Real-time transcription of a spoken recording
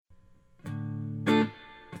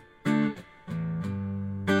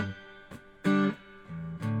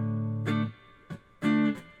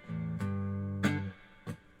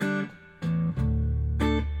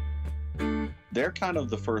They're kind of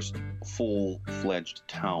the first full-fledged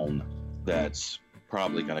town that's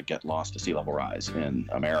probably going to get lost to sea level rise in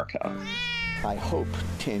America. I hope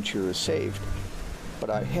Tangier is saved, but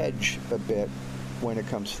I hedge a bit when it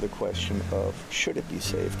comes to the question of should it be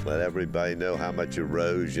saved. Let everybody know how much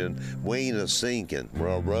erosion. We ain't sinking, we're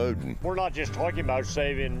eroding. We're not just talking about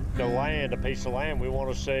saving the land, a piece of land. We want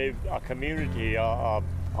to save a community, a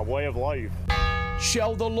way of life.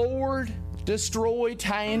 Shall the Lord destroy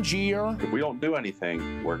Tangier? If we don't do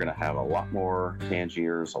anything, we're going to have a lot more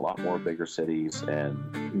Tangiers, a lot more bigger cities,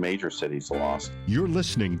 and major cities lost. You're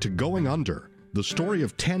listening to Going Under, the story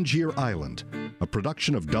of Tangier Island, a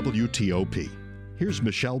production of WTOP. Here's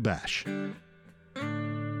Michelle Bash.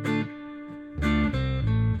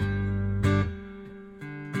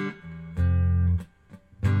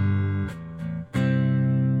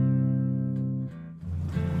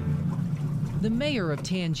 The mayor of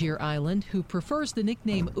Tangier Island, who prefers the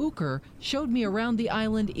nickname Ooker, showed me around the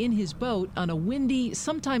island in his boat on a windy,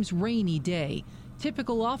 sometimes rainy day.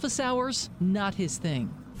 Typical office hours, not his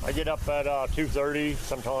thing. I get up at 2:30,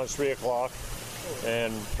 sometimes 3 o'clock,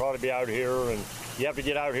 and try to be out here. And you have to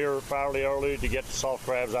get out here fairly early to get the soft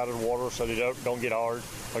crabs out of the water so they don't get hard,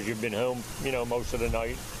 because you've been home, most of the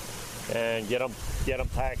night. And get them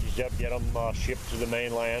packaged up, get them shipped to the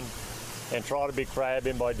mainland, and try to be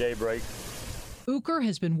crabbing by daybreak. Ooker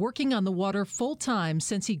has been working on the water full-time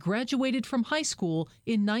since he graduated from high school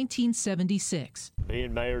in 1976.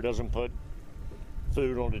 Being mayor doesn't put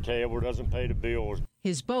food on the table, doesn't pay the bills.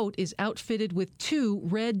 His boat is outfitted with 2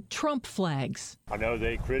 red Trump flags. I know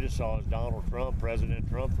they criticize Donald Trump, President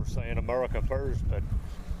Trump, for saying America first, but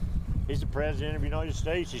he's the president of the United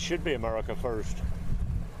States. He should be America first.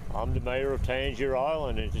 I'm the mayor of Tangier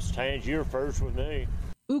Island, and it's Tangier first with me.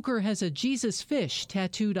 Ooker has a Jesus fish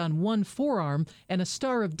tattooed on one forearm and a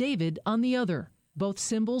Star of David on the other. Both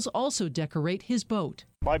symbols also decorate his boat.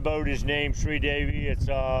 My boat is named Sri Devi. It's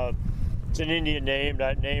an Indian name.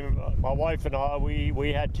 That name, my wife and I,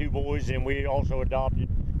 we had 2 boys, and we also adopted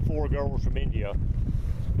 4 girls from India.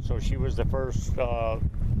 So she was the first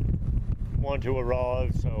one to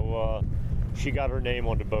arrive, so she got her name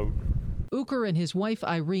on the boat. Ooker and his wife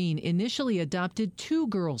Irene initially adopted 2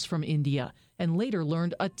 girls from India and later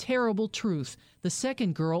learned a terrible truth. The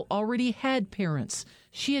second girl already had parents.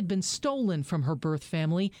 She had been stolen from her birth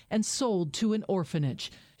family and sold to an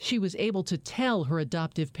orphanage. She was able to tell her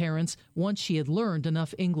adoptive parents once she had learned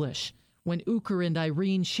enough English. When Ooker and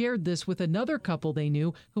Irene shared this with another couple they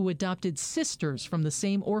knew who adopted sisters from the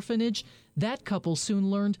same orphanage, that couple soon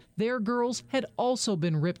learned their girls had also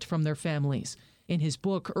been ripped from their families. In his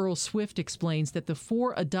book, Earl Swift explains that the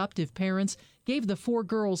 4 adoptive parents gave the 4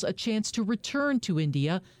 girls a chance to return to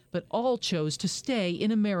India, but all chose to stay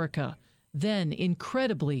in America. Then,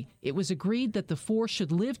 incredibly, it was agreed that the 4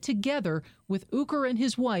 should live together with Ooker and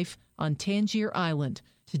his wife on Tangier Island.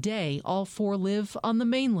 Today, all 4 live on the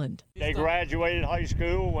mainland. They graduated high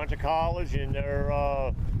school, went to college, and they're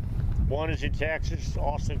one is in Texas,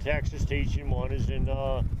 Austin, Texas, teaching. One is in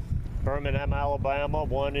Birmingham, Alabama.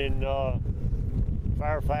 One in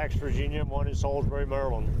Fairfax, Virginia, and one in Salisbury,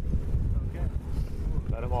 Maryland. Okay.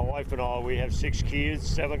 But my wife and I, we have 6 kids,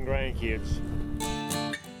 7 grandkids.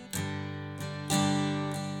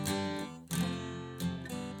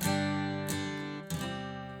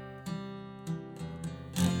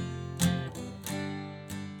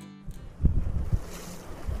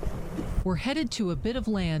 We're headed to a bit of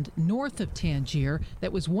land north of Tangier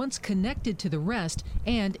that was once connected to the rest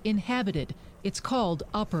and inhabited. It's called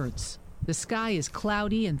Uppards. The sky is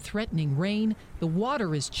cloudy and threatening rain. The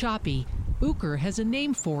water is choppy. Ooker has a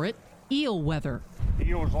name for it, eel weather.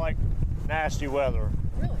 Eels like nasty weather.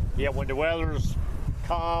 Really? Yeah, when the weather's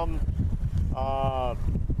calm,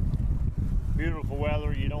 beautiful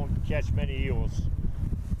weather, you don't catch many eels.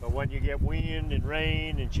 But when you get wind and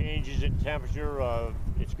rain and changes in temperature,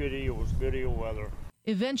 it's good eels, good eel weather.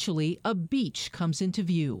 Eventually, a beach comes into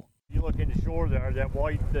view. You look in the shore there, that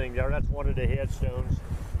white thing there, that's one of the headstones.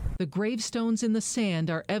 The gravestones in the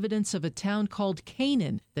sand are evidence of a town called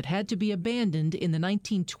Canaan that had to be abandoned in the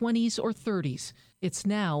 1920s or 30s. It's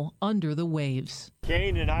now under the waves.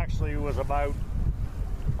 Canaan actually was about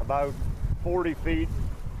 40 feet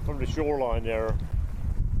from the shoreline there.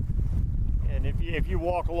 And if you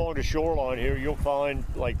walk along the shoreline here, you'll find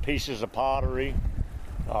like pieces of pottery,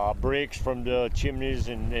 bricks from the chimneys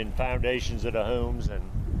and foundations of the homes, and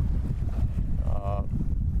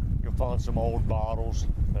you'll find some old bottles.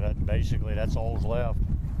 But basically, that's all's left.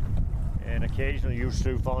 And occasionally, you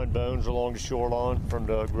still find bones along the shoreline from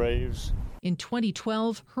the graves. In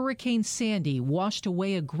 2012, Hurricane Sandy washed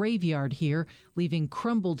away a graveyard here, leaving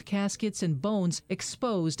crumbled caskets and bones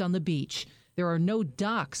exposed on the beach. There are no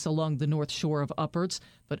docks along the north shore of Uppards,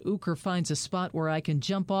 but Uker finds a spot where I can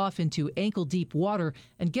jump off into ankle-deep water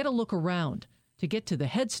and get a look around. To get to the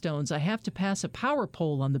headstones, I have to pass a power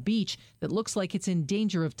pole on the beach that looks like it's in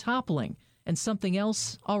danger of toppling, and something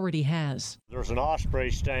else already has. There's an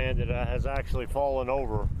osprey stand that has actually fallen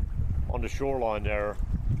over on the shoreline there.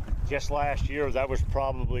 Just last year, that was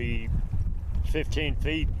probably 15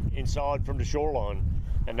 feet inside from the shoreline,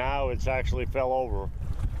 and now it's actually fell over.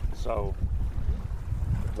 So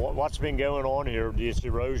what's been going on here, this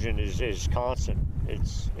erosion is constant.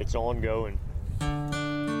 It's ongoing.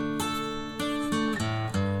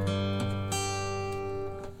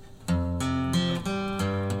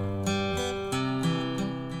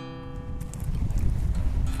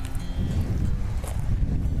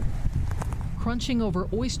 Crunching over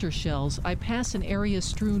oyster shells, I pass an area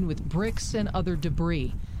strewn with bricks and other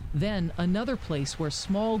debris. Then another place where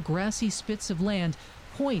small grassy spits of land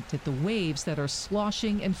point at the waves that are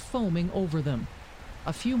sloshing and foaming over them.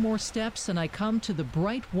 A few more steps and I come to the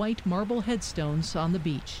bright white marble headstones on the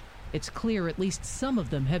beach. It's clear at least some of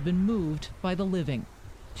them have been moved by the living.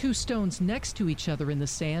 Two stones next to each other in the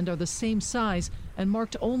sand are the same size and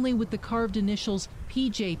marked only with the carved initials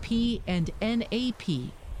PJP and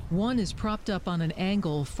NAP. One is propped up on an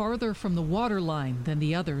angle farther from the water line than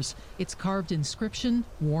the others. Its carved inscription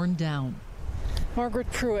worn down.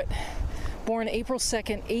 Margaret Pruitt, born April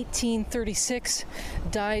 2nd, 1836,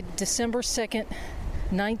 died December 2nd,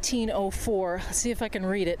 1904. Let's see if I can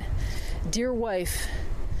read it. Dear wife,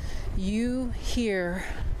 you hear,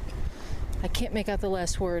 I can't make out the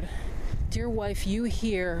last word. Dear wife, you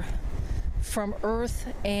hear from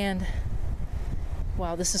earth and,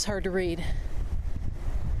 wow, this is hard to read.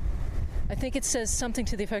 I think it says something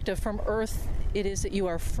to the effect of, from earth it is that you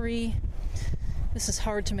are free. This is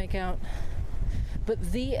hard to make out.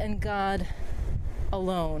 But thee and God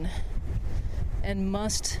alone, and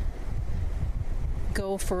must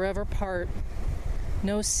go forever part.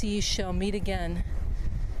 No seas shall meet again.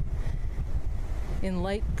 In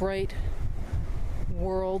light bright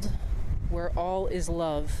world where all is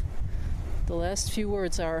love. The last few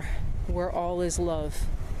words are, where all is love.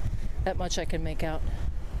 That much I can make out.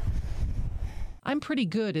 I'm pretty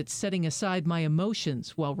good at setting aside my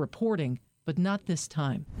emotions while reporting, but not this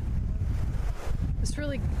time. This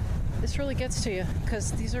really gets to you,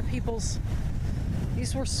 because these were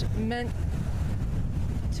meant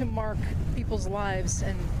to mark people's lives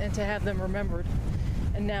and to have them remembered.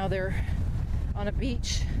 And now they're on a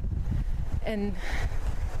beach, and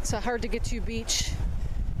it's a hard to get to beach,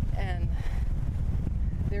 and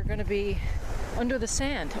they're going to be under the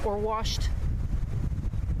sand or washed,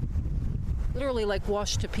 literally like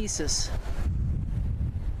washed to pieces.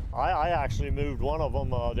 I actually moved one of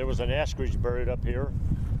them. There was an Eskridge buried up here,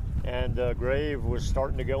 and the grave was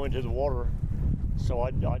starting to go into the water. So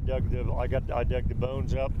I dug the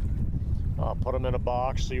bones up, put them in a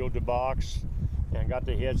box, sealed the box, and got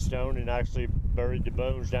the headstone and actually buried the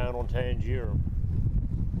bones down on Tangier.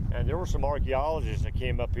 And there were some archaeologists that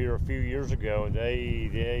came up here a few years ago, and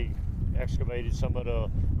they excavated some of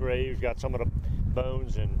the graves, got some of the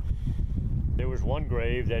bones, and there was one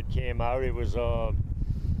grave that came out. It was a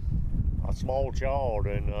small child,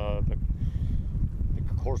 and of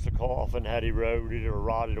course the coffin had eroded or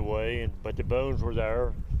rotted away, but the bones were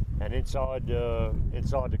there. And inside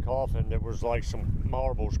the coffin there was like some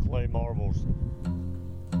marbles, clay marbles.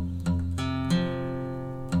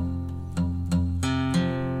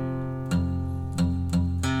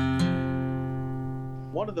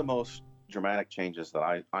 One of the most dramatic changes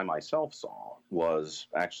that I myself saw was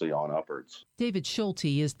actually on Uppards. David Schulte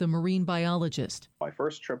is the marine biologist. My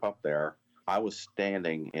first trip up there, I was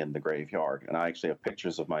standing in the graveyard, and I actually have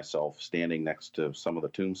pictures of myself standing next to some of the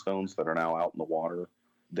tombstones that are now out in the water.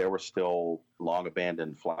 There were still long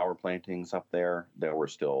abandoned flower plantings up there. There were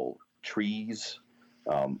still trees,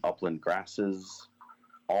 upland grasses.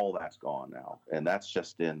 All that's gone now. And that's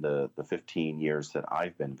just in the 15 years that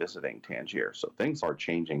I've been visiting Tangier. So things are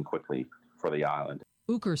changing quickly for the island.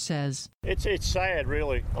 Uker says, It's sad,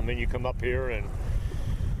 really. I mean, you come up here and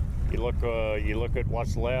you look at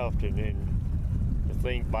what's left, and then you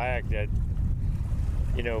think back that,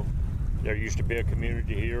 you know, there used to be a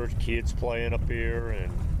community here, kids playing up here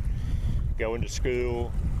and going to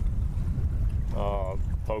school,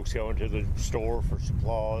 folks going to the store for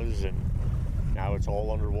supplies, and now it's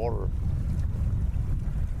all underwater.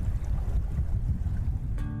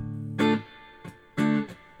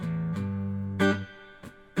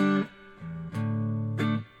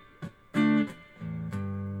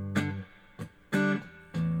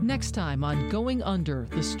 next time on Going Under,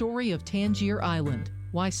 the story of Tangier Island.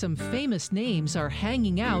 why some famous names are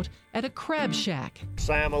hanging out at a crab shack.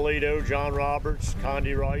 Sam Alito, John Roberts,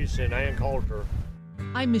 Condi Rice, and Ann Coulter.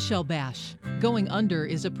 I'm Michelle Bash. Going Under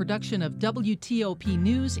is a production of WTOP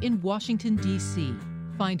News in Washington, D.C.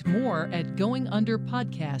 Find more at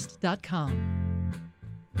goingunderpodcast.com.